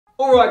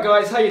Alright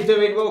guys, how you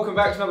doing? Welcome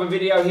back to another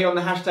video here on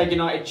the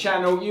 #United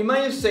channel. You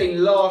may have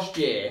seen last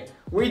year,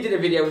 we did a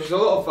video which was a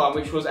lot of fun,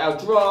 which was our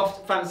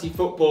draft fantasy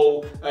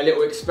football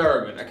little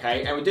experiment,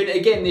 okay? And we're doing it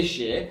again this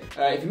year.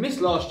 If you missed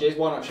last year's,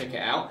 why not check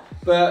it out?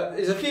 But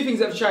there's a few things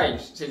that have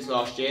changed since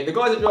last year. The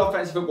guys that draft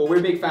fantasy football,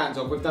 we're big fans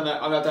of. I've done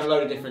a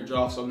load of different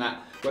drafts on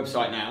that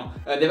website now.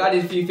 They've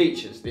added a few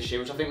features this year,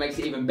 which I think makes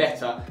it even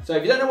better. So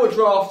if you don't know what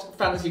draft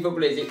fantasy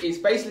football is, it's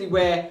basically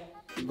where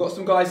you've got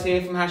some guys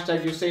here from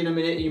 #, you'll see in a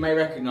minute, you may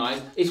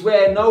recognise. It's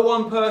where no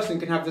one person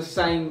can have the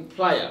same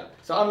player.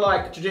 So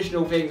unlike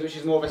traditional things, which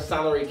is more of a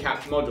salary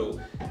capped model,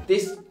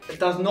 this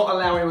does not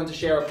allow anyone to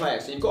share a player.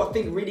 So you've got to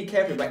think really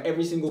carefully about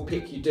every single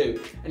pick you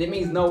do. And it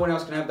means no one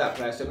else can have that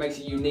player, so it makes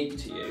it unique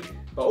to you.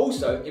 But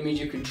also, it means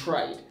you can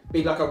trade.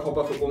 Be like a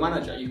proper football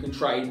manager. You can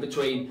trade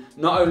between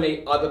not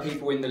only other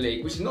people in the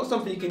league, which is not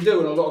something you can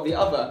do in a lot of the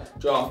other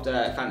draft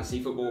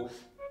fantasy football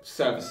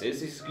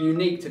services. It's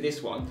unique to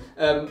this one,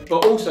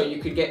 but also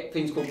you could get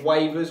things called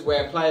waivers,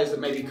 where players that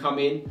maybe come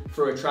in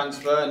for a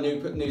transfer, a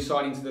new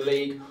signing to the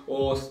league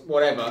or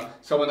whatever,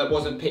 someone that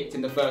wasn't picked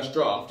in the first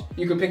draft,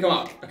 you can pick them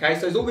up. Okay,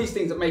 so there's all these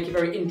things that make it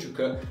very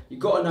intricate.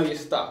 You've got to know your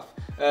stuff.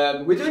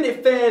 We're doing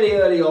it fairly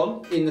early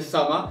on in the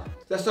summer.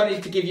 That's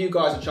only to give you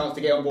guys a chance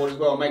to get on board as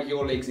well, make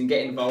your leagues and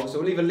get involved. So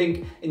we'll leave a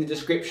link in the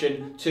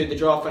description to the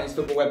Draft Fantasy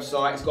Football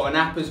website. It's got an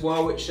app as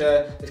well, which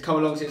has come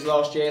along since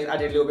last year. It's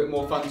added a little bit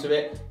more fun to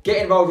it.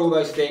 Get involved with all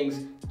those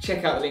things.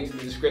 Check out the links in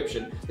the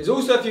description. There's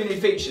also a few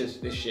new features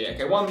this year.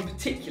 Okay, one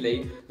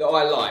particularly that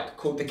I like,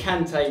 called the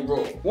Kante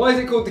rule. Why is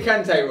it called the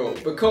Kante rule?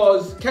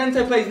 Because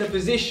Kante plays in a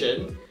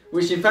position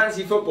which in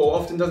fantasy football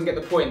often doesn't get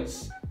the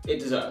points it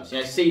deserves.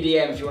 You know,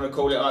 CDM, if you want to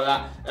call it like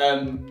that.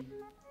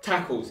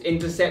 Tackles,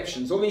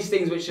 interceptions, all these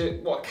things which are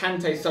what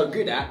Kante's so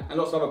good at, and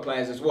lots of other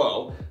players as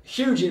well.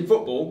 Huge in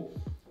football,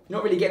 you're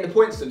not really getting the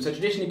points to them, so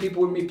traditionally people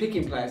wouldn't be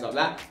picking players like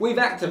that. We've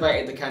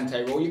activated the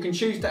Kante rule. You can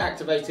choose to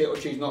activate it or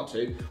choose not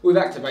to. We've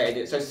activated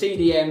it, so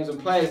CDMs and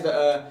players that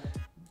are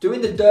doing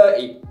the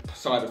dirty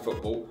side of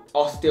football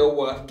are still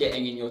worth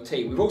getting in your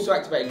team. We've also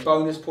activated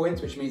bonus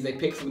points, which means they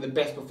pick some of the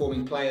best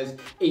performing players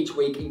each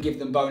week and give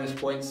them bonus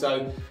points.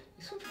 So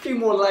a few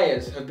more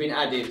layers have been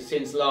added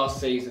since last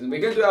season.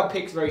 We're going to do our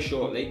picks very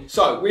shortly.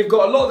 So we've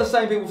got a lot of the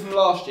same people from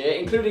last year,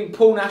 including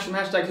Paul Nash from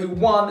 #, who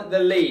won the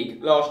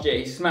league last year.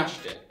 He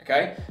smashed it,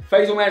 okay?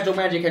 Faisal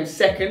Manager came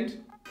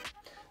second.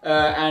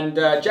 And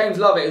James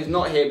Lovett, who's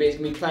not here but he's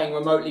going to be playing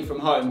remotely from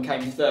home,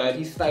 came third.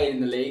 He's staying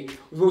in the league.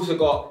 We've also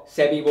got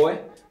Sebi Boy.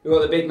 We've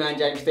got the big man,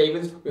 James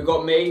Stevens. We've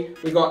got me.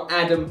 We've got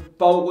Adam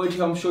Boltwood,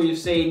 who I'm sure you've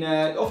seen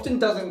often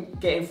doesn't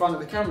get in front of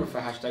the camera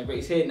for #, but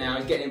he's here now.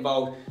 He's getting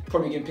involved.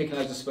 Probably going to pick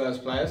loads of Spurs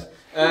players.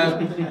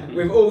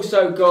 We've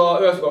also got,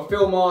 who else? We've got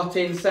Phil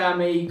Martin,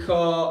 Sammy,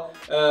 Cart,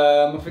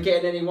 am I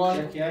forgetting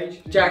anyone?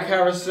 Jack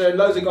Harrison.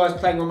 Loads of guys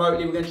playing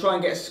remotely. We're going to try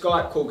and get a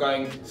Skype call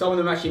going. Some of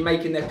them actually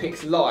making their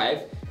picks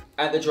live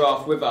at the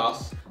draft with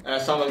us.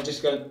 Some are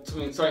just going to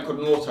something called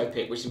an auto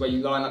pick, which is where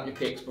you line up your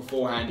picks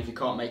beforehand if you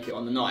can't make it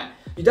on the night.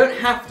 You don't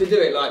have to do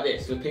it like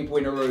this with people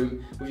in a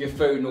room with your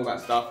food and all that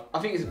stuff. I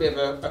think it's a bit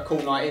of a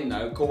cool night in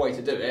though, a cool way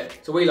to do it.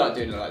 So we like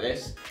doing it like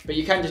this, but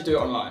you can just do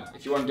it online.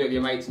 If you want to do it with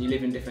your mates and you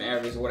live in different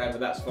areas or whatever,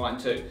 that's fine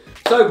too.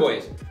 So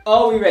boys,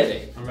 are we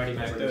ready? I'm ready,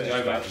 mate. We're ready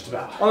to go just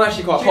about. I'm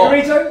actually quite hot.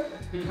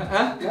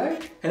 Huh? No?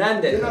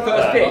 Hernandez, the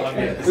first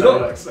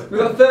pick. We've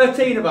got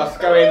 13 of us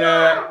going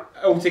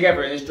all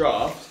together in this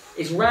draft.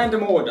 It's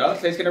random order,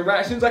 so it's going to,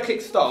 as soon as I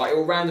click start, it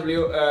will randomly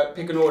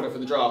pick an order for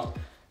the draft.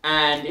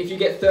 And if you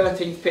get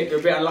 13th pick, you're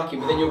a bit unlucky,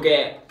 but then you'll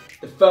get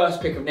the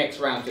first pick of next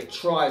round, so it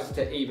tries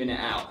to even it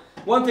out.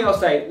 One thing I'll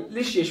say,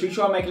 this year, should we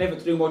try and make an effort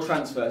to do more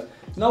transfers?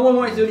 No one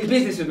wanted to do any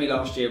business with me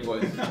last year,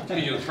 boys.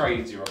 Your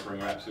trades you're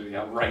offering are absolutely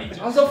outrageous.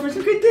 I was offering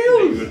some good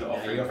deals. You were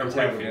offering a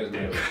great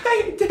deal.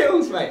 Great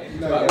deals, mate.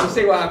 No, right, we'll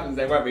see what happens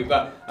then, won't we?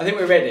 But I think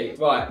we're ready.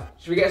 Right,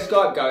 should we get a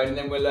Skype going and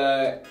then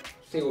we'll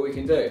see what we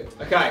can do?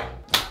 Okay.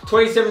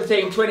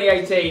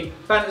 2017-2018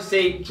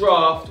 fantasy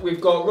draft.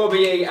 We've got Robbie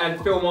E and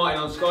Phil Martin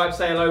on Skype.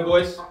 Say hello,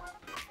 boys.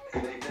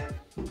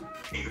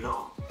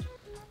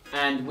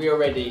 And we are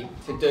ready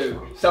to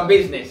do some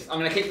business. I'm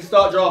going to click the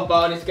start draft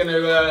button. It's going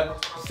to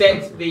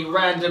set the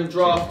random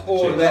draft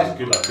order.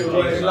 Good luck.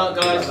 Good luck,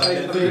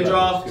 guys. Good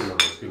draft.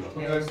 Good luck.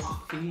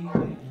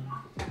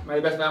 May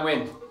the best man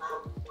win.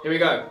 Here we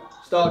go.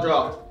 Start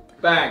draft.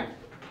 Bang.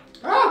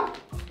 Ah!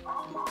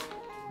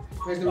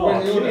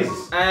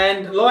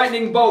 And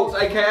Lightning Bolts,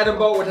 aka Adam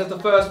Boltwood, has the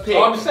first pick.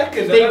 I'm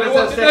second. Stevens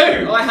has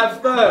second. I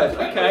have third.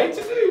 Okay. What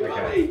to do,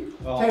 buddy?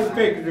 Tenth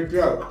pick is a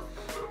joke.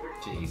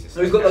 Jesus.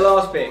 Who's got the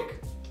last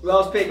pick?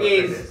 Last pick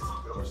is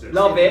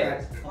Love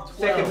It.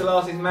 Second to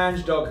last is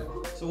Mange Dog.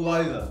 It's all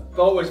over.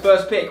 Boltwood's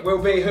first pick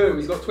will be who?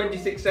 He's got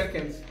 26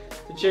 seconds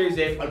to choose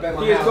him. I bet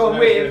my He has house gone I know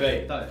with.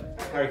 it's gonna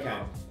be. Harry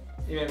Kane.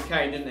 He went with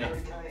Kane, didn't he?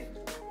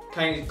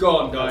 Kane's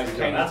gone, guys.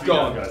 Kane's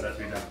gone.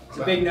 It's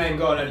a big name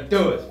gone, and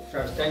do it.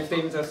 James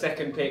Stevens has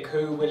second pick.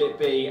 Who will it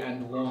be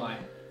and why?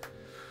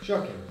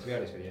 Shocking, to be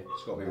honest with you.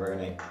 It's got to be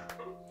Rooney.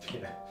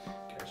 You've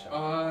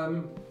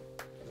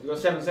got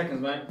 7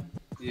 seconds, mate.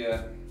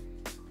 Yeah.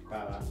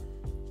 About that.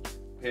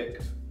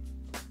 Picked.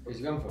 Who's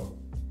he going for?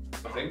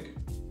 I think.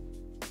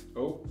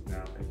 Oh. No,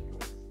 I think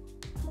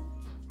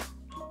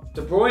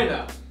De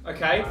Bruyne.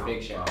 Okay.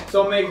 Big shout.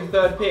 So I made the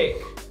third pick.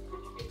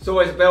 It's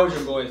always a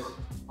Belgian, boys.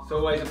 It's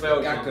always a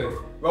Belgian.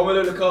 Lukaku.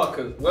 Romelu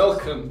Lukaku.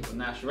 Welcome, Paul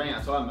Nash. You ain't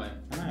out of time, mate.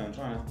 I know, I'm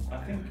trying to. I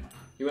think.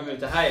 You went with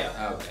De Gea.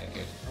 Oh, okay,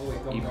 good. Oh,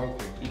 we've got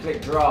goalkeeper. You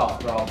click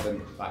draft rather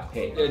than like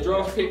pick. Yeah,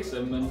 draft picks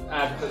them and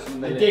add puts them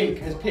in the The list. Dink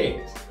has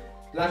picked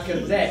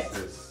Lacazette.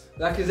 Jesus.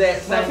 Lacazette,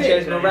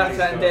 Sanchez,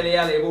 Morata and Dele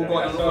Alli have all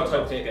got an Yeah,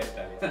 auto so- pick.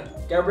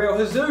 Gabriel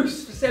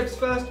Jesus for Seb's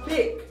first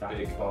pick.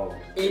 Big bold.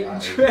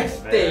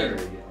 Interesting.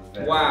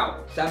 Very.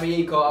 Wow. Sammy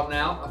E caught up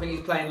now. I think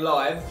he's playing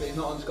live, but he's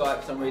not on Skype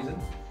for some reason.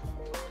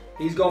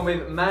 He's gone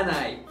with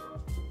Mane,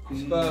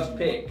 his first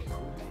pick.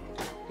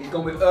 He's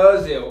gone with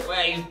Ozil.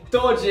 Wait, he's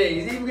dodgy.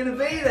 Is he even going to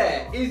be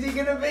there? Is he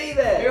going to be Who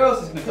there?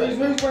 else is going to take?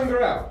 Who's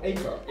Wenger out?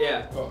 Eco.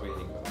 Yeah. Got to be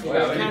Eco.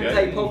 Well, there you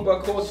Kante, go.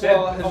 Pogba, Courtois, Seb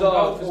Hazard, on goal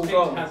all for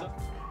gone. Hazard.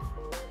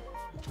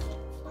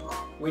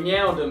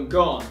 Wijnaldum,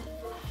 gone.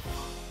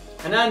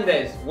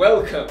 Hernandez,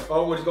 welcome.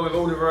 Boltwood's gone with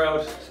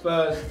Alderweireld,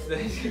 Spurs.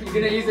 You're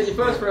going to use it your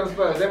first round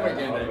Spurs, then what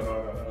are you going to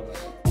do?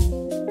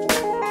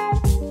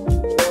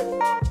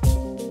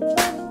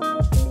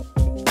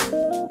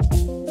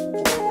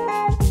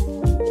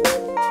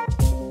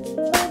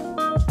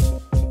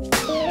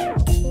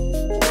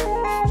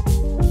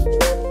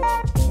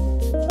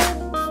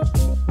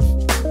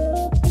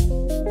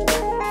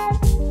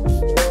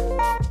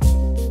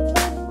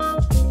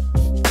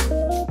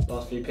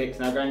 Last few picks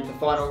now going to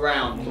final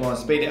round. Come on,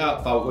 speed it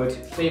up,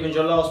 Boltwood. Stevens,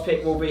 your last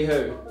pick will be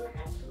who?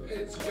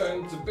 It's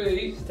going to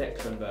be.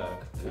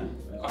 Stecklenburg.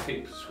 I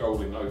keep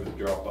scrolling over the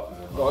draft button.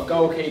 Got a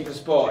goalkeeper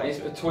spot. It's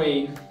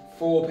between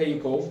 4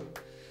 people.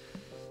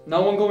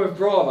 No one gone with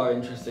Bravo,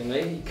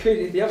 interestingly. He could,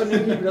 if the other new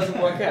keeper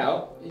doesn't work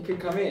out, he could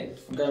come in.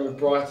 I'm going with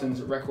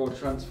Brighton's record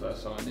transfer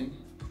signing,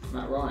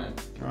 Matt Ryan.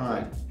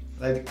 Right.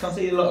 They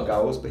conceded a lot of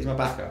goals, but he's my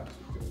backup.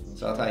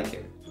 So I'll take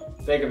him.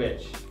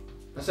 Begovic.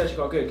 That's actually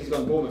quite good because he's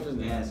gone to Bournemouth,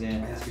 isn't he? Yes,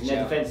 yeah. That's a good And their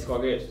shout. defence is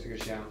quite good. That's a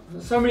good shout.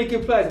 So many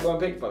good players have got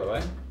picked, by the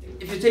way.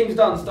 If your team's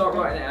done, start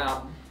writing it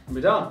out. And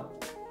we're done.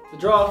 The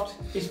draft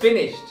is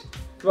finished.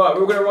 Right,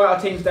 we're going to write our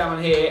teams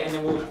down here and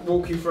then we'll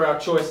walk you through our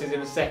choices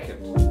in a second.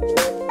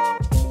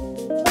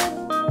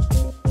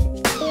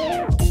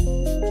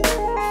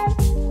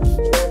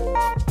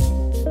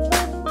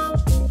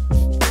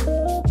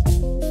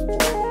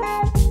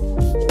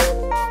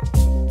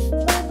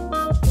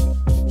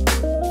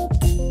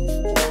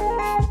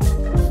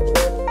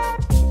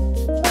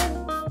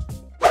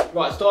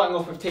 Right, starting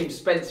off with Team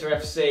Spencer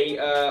FC,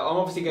 I'm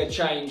obviously going to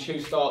change who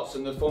starts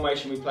and the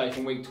formation we play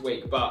from week to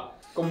week,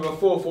 but gone with a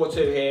 4-4-2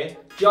 here.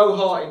 Joe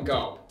Hart in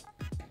goal,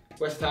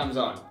 West Ham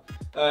zone.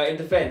 In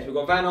defence, we've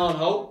got Van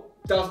Arnholt,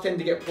 does tend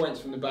to get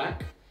points from the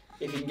back,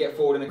 if he can get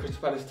forward in the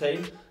Crystal Palace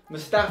team.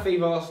 Mustafi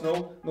of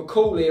Arsenal,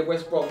 Macaulay of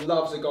West Brom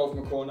loves a goal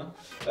from a corner.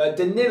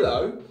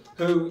 Danilo,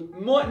 who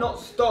might not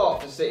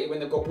start for City when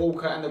they've got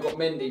Walker and they've got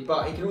Mendy,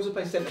 but he can also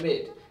play centre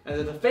mid. And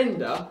as a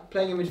defender,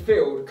 playing in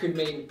midfield could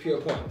mean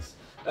pure points.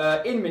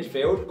 In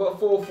midfield, we've got a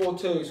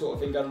 4-4-2 sort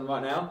of thing going on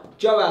right now.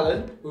 Joe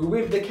Allen, who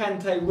with the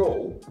Kante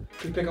rule,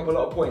 could pick up a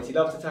lot of points. He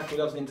loves to tackle,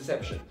 he loves an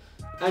interception.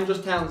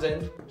 Andros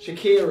Townsend,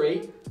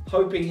 Shaqiri,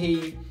 hoping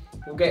he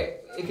will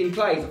get, if he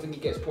plays, I think he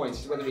gets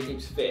points, whether he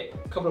keeps fit.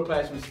 A couple of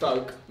players from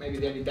Stoke, maybe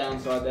the only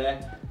downside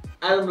there.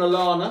 Adam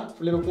Lallana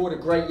from Liverpool had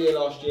a great year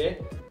last year.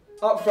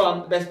 Up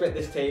front, the best bet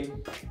this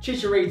team,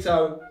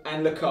 Chicharito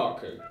and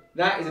Lukaku.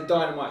 That is a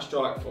dynamite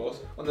strike force.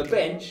 On the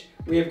bench,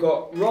 we've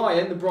got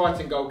Ryan, the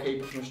Brighton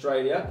goalkeeper from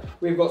Australia.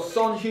 We've got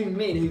Son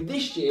Heung-min, who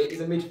this year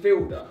is a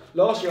midfielder.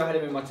 Last year I had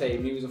him in my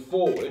team, he was a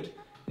forward.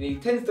 And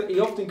he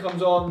often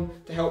comes on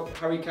to help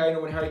Harry Kane,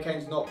 or when Harry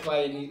Kane's not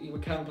playing, he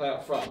can play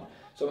up front.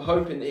 So I'm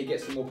hoping that he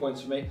gets some more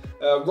points for me.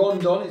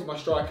 Rondon is my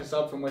striker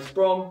sub from West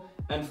Brom.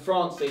 And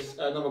Francis,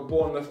 another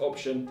Bournemouth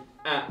option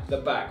at the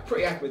back.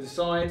 Pretty happy with the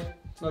side.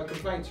 No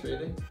complaints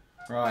really.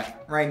 Right,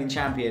 reigning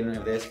champion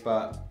of this,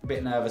 but a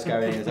bit nervous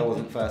going in as I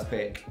wasn't first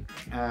pick.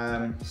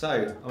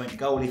 So I went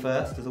goalie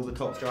first, as all the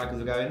top strikers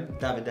were going.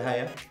 David De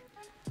Gea.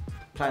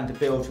 Planning to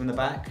build from the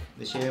back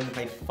this year. We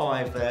played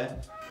 5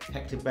 there.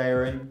 Hector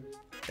Bellerin,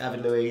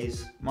 David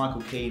Luiz,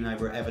 Michael Keane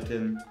over at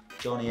Everton,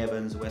 Johnny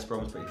Evans, West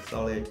Brom's pretty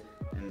solid,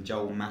 and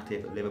Joel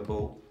Matip at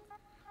Liverpool.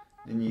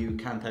 The new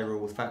Kante rule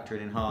was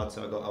factoring in hard,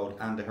 so I got old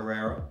Ander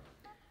Herrera.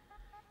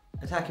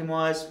 Attacking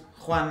wise,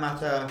 Juan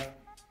Mata,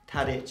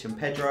 Tadic and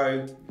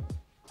Pedro,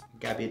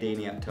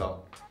 Gabbiadini up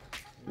top.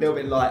 A little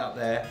bit light up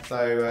there,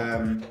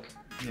 so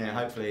yeah,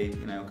 hopefully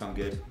it'll come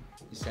good.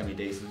 He's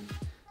semi-decent.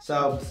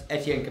 Subs,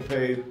 Etienne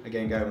Capoue,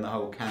 again going on the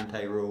whole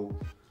Kante rule.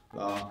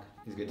 Lark,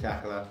 he's a good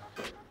tackler.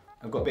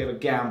 I've got a bit of a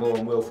gamble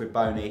on Wilfred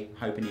Boney,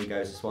 hoping he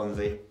goes to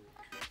Swansea.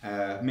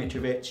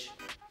 Mitrovic,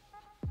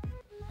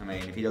 I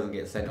mean, if he doesn't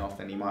get sent off,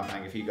 then he might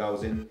bang a few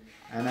goals in.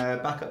 And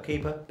backup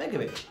keeper,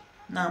 Begovic.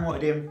 No one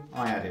wanted him,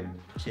 I had him.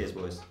 Cheers,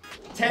 boys.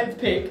 10th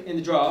pick in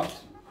the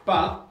draft,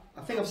 but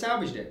I think I've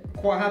salvaged it.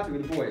 I'm quite happy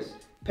with the boys.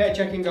 Pear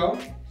check in goal,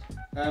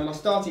 My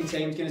starting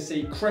team is going to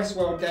see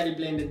Cresswell, Danny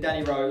Blind and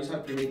Danny Rose,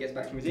 hopefully when he gets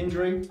back from his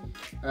injury.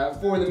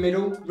 4 in the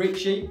middle,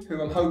 Richie,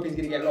 who I'm hoping is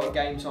going to get a lot of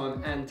game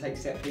time and take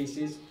set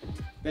pieces.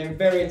 Then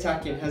very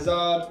attacking,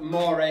 Hazard,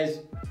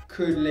 Mahrez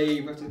could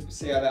leave, we'll have to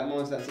see how that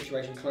monitor that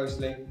situation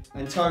closely.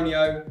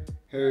 Antonio,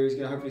 who's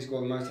going to hopefully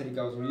score the most headed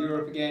goals in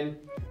Europe again.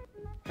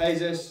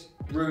 Jesus,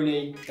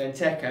 Rooney,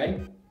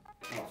 Benteke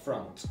up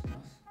front.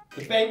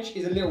 The bench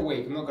is a little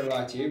weak, I'm not going to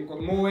lie to you. We've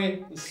got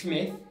Moy and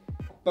Smith,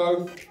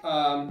 both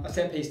are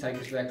set piece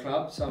takers for their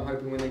club, so I'm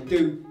hoping when they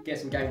do get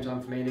some game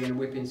time for me, they're going to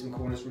whip in some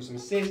corners from some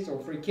assists or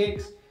free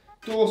kicks.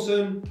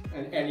 Dawson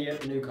and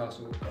Elliott, the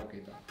Newcastle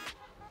goalkeeper.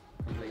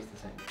 Completes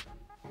the team.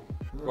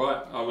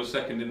 Right, I was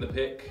second in the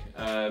pick,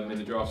 in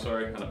the draft,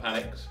 sorry, and I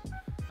panicked.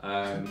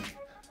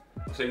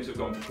 I seem to have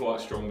gone for quite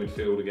a strong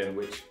midfield again,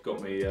 which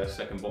got me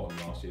second bottom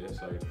last year,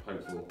 so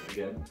hopeful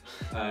again.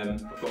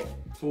 I've got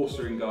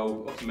Forster in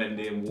goal,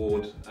 Otamendi and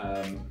Ward,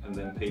 and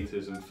then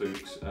Peters and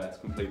Fuchs to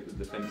complete the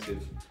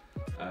defensive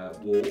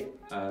wall.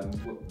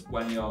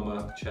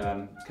 Wanyama,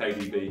 Chan,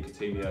 KDB,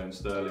 Coutinho and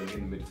Sterling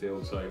in the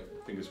midfield, so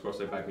fingers crossed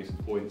they bag me some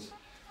points.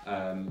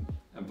 And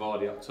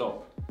Vardy up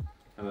top.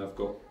 And then I've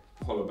got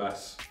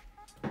Holobas,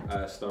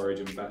 Sturridge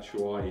and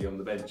Batshuayi on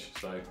the bench,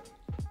 so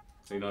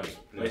who knows?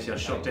 Basically, I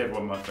shocked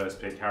everyone with my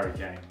first pick. Harry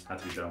Kane had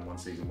to be done one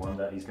season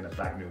wonder. He's going to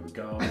bag me with a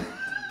goal.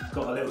 He's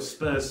got a little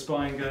Spurs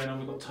spine going on.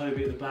 We've got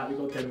Toby at the back. We've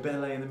got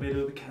Dembele in the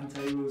middle. The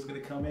Kante rule's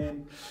going to come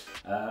in.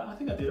 I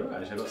think I did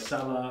alright. Actually, I got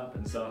Salah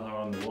and Zaha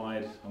on the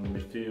wide, on the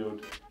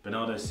midfield.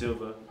 Bernardo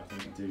Silva, I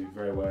think he do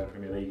very well in the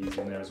Premier League. He's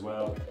in there as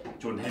well.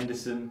 Jordan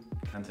Henderson,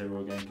 Kante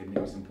rule again, can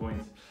give me some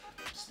points.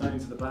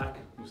 Stones at the back.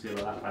 We'll see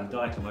about that. Van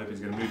Dijk, I'm hoping he's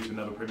going to move to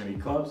another Premier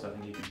League club, so I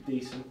think he could be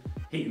decent.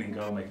 Heaton in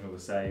goal, making all the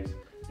saves.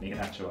 And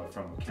Iheanacho up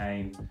front with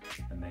Kane,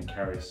 and then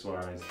Karius,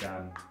 Suarez,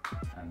 Dan,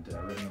 and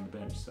Riven on the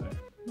bench, so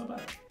not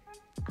bad.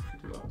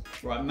 Could do well.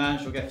 Right, man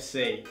shall get for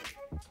C.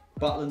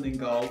 Butland in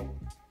goal.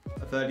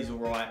 I've heard he's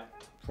alright,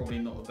 probably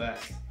not the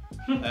best.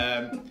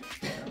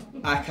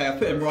 Okay, I'll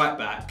put him right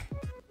back.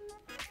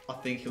 I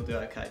think he'll do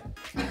okay.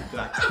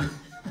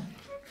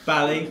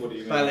 Bailey,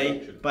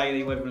 whatever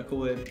you want to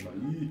call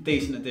him.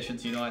 Decent addition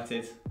to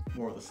United,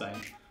 more of the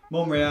same.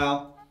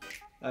 Monreal.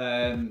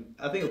 I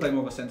think he'll play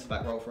more of a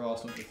centre-back role for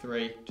Arsenal for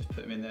 3. Just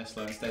put him in there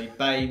slow and steady.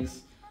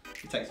 Baines,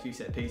 he takes a few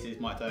set pieces,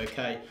 might do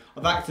okay.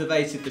 I've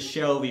activated the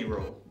Shelby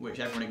rule, which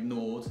everyone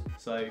ignored,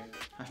 so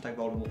hashtag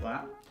Voldemort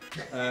that.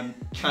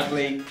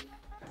 Chadley,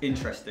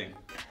 interesting.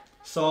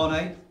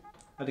 Sane,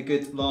 had a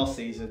good last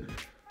season.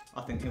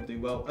 I think he'll do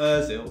well.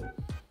 Ozil,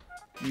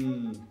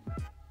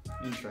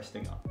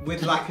 interesting.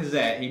 With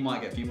Lacazette, he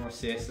might get a few more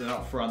assists. And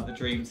up front, the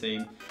dream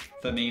team,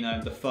 Firmino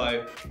and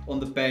Defoe. On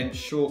the bench,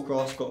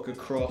 Shawcross got a good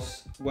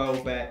cross.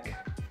 Welbeck,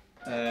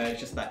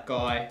 just that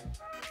guy.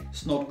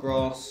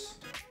 Snodgrass,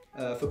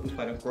 football's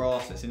played on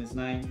grass, that's in his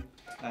name.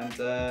 And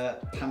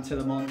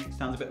Pantilimon,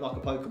 sounds a bit like a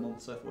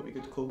Pokemon, so I thought it'd be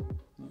good to call.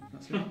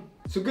 That's it.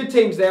 Some good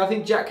teams there. I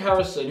think Jack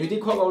Harrison, who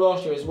did quite well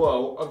last year as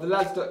well, of the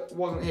lads that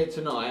wasn't here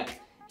tonight,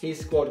 his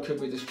squad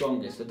could be the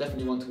strongest, so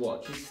definitely one to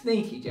watch. He's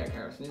sneaky, Jack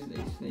Harrison, isn't he?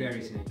 Sneaky.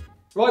 Very sneaky.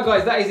 Right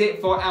guys, that is it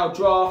for our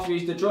draft.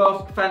 Use the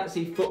Draft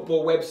Fantasy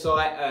Football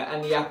website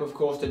and the app of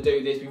course to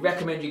do this. We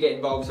recommend you get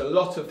involved, it's a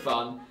lot of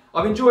fun.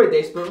 I've enjoyed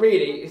this, but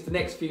really it's the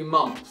next few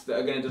months that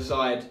are going to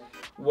decide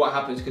what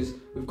happens, because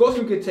we've got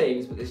some good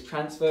teams, but there's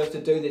transfers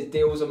to do, there's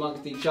deals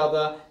amongst each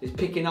other, there's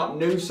picking up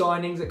new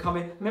signings that come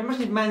in. I mean,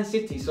 imagine if Man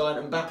City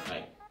signed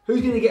Mbappe.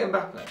 Who's going to get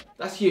Mbappe?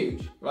 That's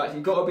huge, right? So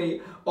you've got to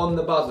be on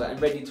the buzzer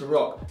and ready to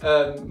rock.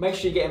 Make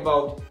sure you get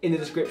involved in the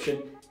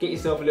description. Get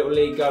yourself a little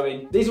league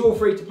going. These are all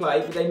free to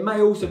play, but they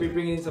may also be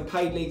bringing in some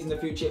paid leagues in the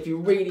future. If you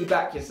really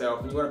back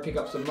yourself and you want to pick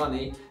up some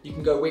money, you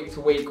can go week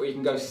to week or you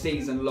can go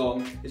season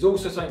long. There's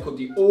also something called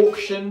the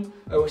auction,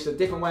 which is a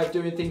different way of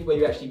doing things where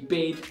you actually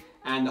bid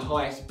and the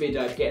highest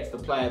bidder gets the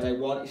player they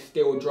want. It's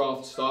still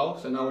draft style,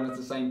 so no one has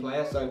the same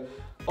player. So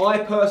I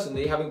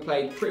personally, having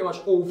played pretty much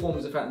all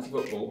forms of fantasy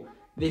football,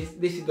 this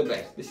is the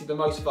best. This is the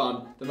most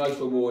fun, the most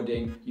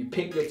rewarding. You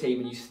pick your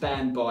team and you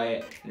stand by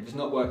it, and if it's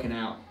not working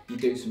out, you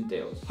do some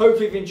deals.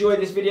 Hopefully you've enjoyed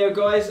this video,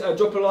 guys.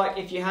 Drop a like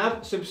if you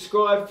have,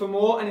 subscribe for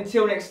more, and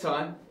until next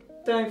time,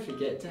 don't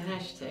forget to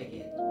hashtag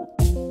it.